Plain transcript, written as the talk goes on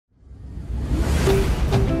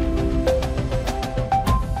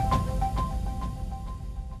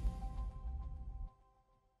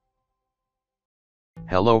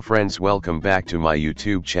Hello friends, welcome back to my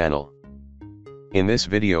YouTube channel. In this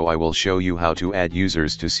video I will show you how to add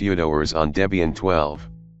users to Sudoers on Debian 12.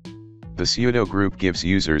 The sudo group gives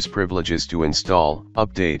users privileges to install,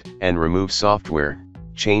 update, and remove software,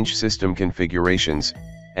 change system configurations,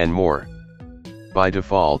 and more. By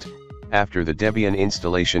default, after the Debian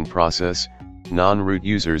installation process, non-root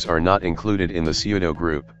users are not included in the sudo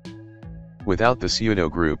group. Without the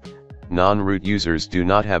sudo group, non-root users do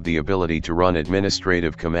not have the ability to run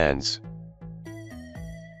administrative commands.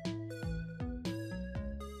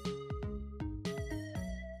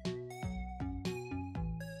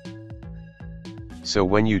 So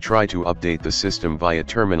when you try to update the system via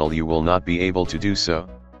terminal, you will not be able to do so.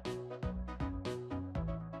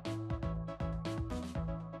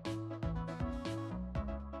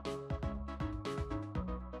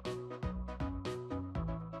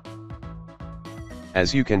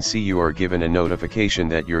 As you can see, you are given a notification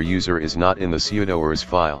that your user is not in the Sudoers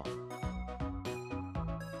file.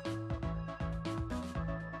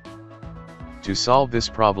 To solve this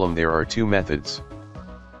problem, there are two methods.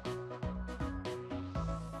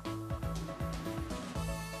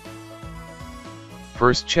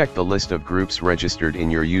 First, check the list of groups registered in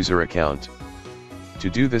your user account. To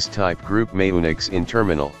do this, type group Mayunix in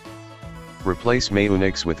terminal. Replace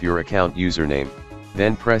Mayunix with your account username,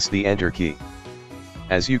 then press the Enter key.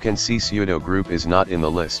 As you can see, sudo group is not in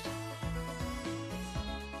the list.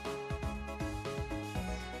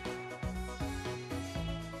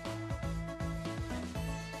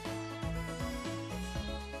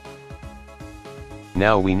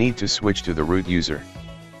 Now we need to switch to the root user.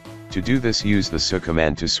 To do this, use the su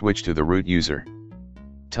command to switch to the root user.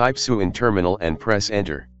 Type su in terminal and press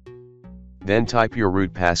Enter. Then type your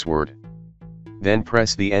root password. Then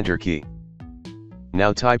press the Enter key.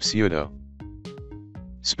 Now type sudo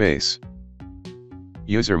space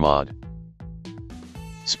usermod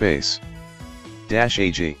space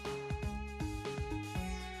 -ag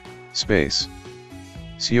space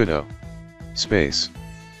sudo space.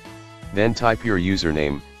 Then type your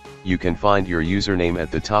username. You can find your username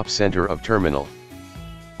at the top center of terminal.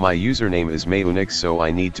 My username is Mayunix, so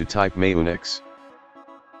I need to type Mayunix.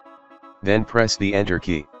 Then press the Enter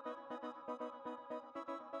key.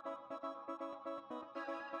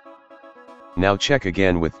 Now check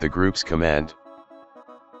again with the groups command.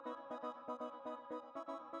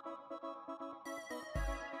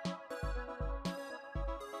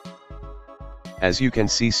 As you can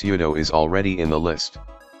see, sudo is already in the list.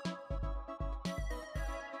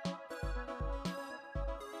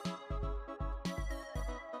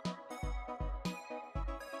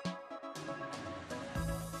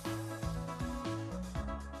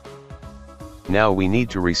 Now we need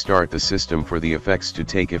to restart the system for the effects to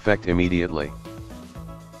take effect immediately.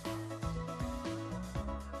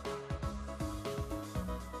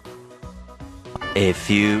 A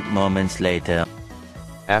few moments later.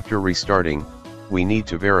 After restarting, we need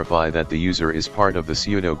to verify that the user is part of the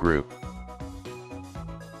sudo group.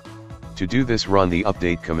 To do this, run the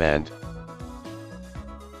update command.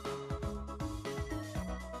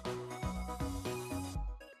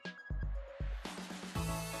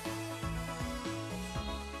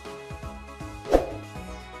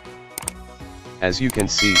 As you can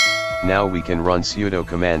see, now we can run sudo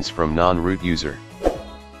commands from non-root user.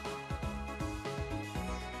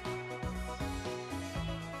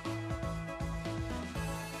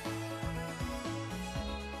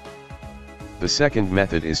 The second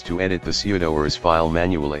method is to edit the Sudoers file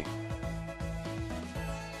manually.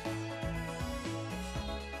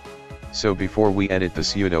 So before we edit the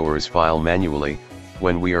Sudoers file manually,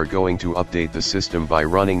 when we are going to update the system by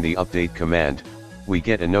running the update command, we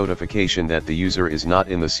get a notification that the user is not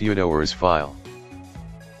in the Sudoers file.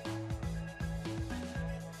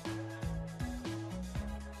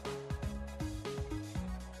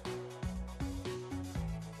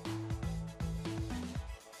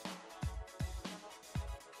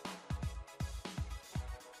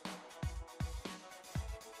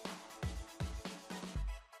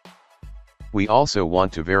 We also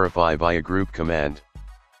want to verify via group command.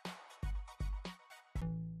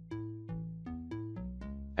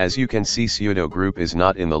 As you can see, sudo group is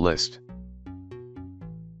not in the list.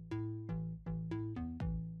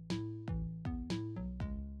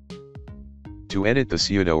 To edit the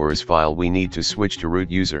Sudoers file, we need to switch to root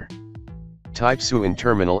user. Type su in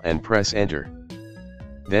terminal and press Enter.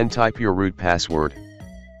 Then type your root password.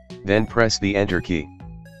 Then press the Enter key.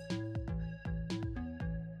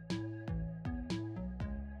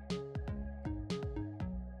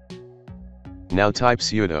 Now type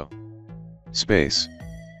sudo space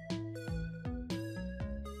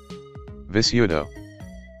visudo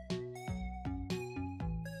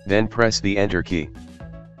Then press the Enter key.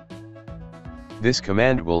 This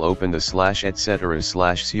command will open the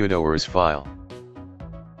 /etc/sudoers file.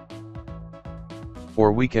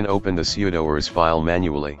 Or we can open the sudoers file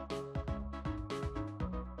manually.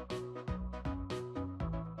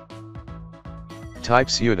 Type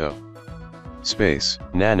sudo space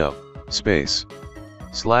nano space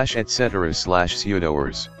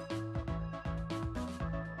 /etc/sudoers.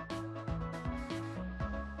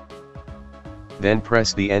 Then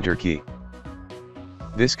press the Enter key.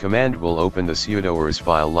 This command will open the sudoers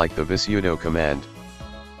file like the visudo command.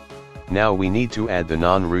 Now we need to add the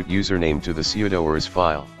non-root username to the sudoers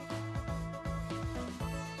file.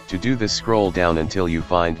 To do this, scroll down until you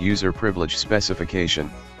find user privilege specification.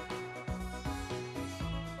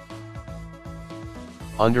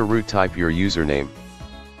 Under root, type your username.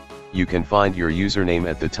 You can find your username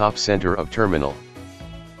at the top center of terminal.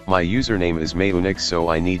 My username is Mayunix, so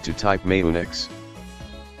I need to type Mayunix.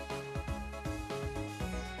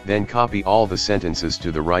 Then copy all the sentences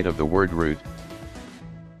to the right of the word root.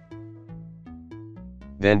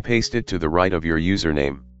 Then paste it to the right of your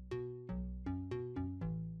username.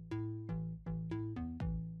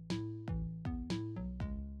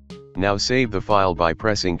 Now save the file by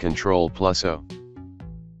pressing Ctrl+O.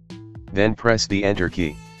 Then press the Enter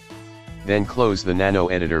key. Then close the Nano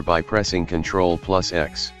editor by pressing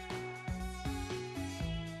Ctrl+X.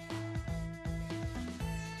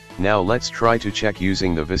 Now let's try to check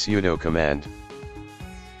using the visudo command.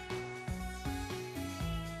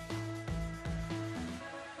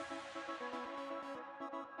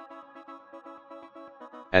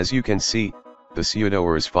 As you can see, the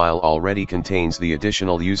sudoers file already contains the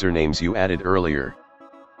additional usernames you added earlier.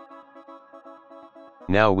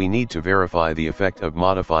 Now we need to verify the effect of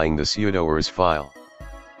modifying the sudoers file.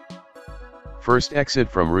 First,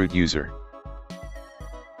 exit from root user.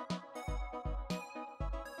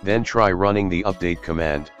 Then try running the update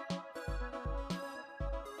command.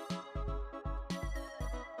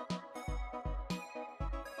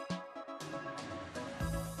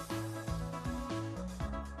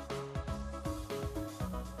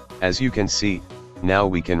 As you can see, now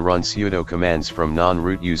we can run sudo commands from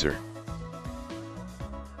non-root user.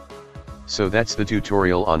 So that's the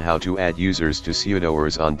tutorial on how to add users to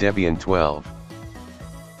sudoers on Debian 12.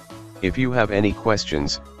 If you have any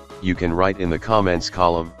questions, you can write in the comments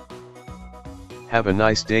column. Have a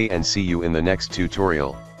nice day and see you in the next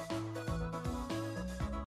tutorial.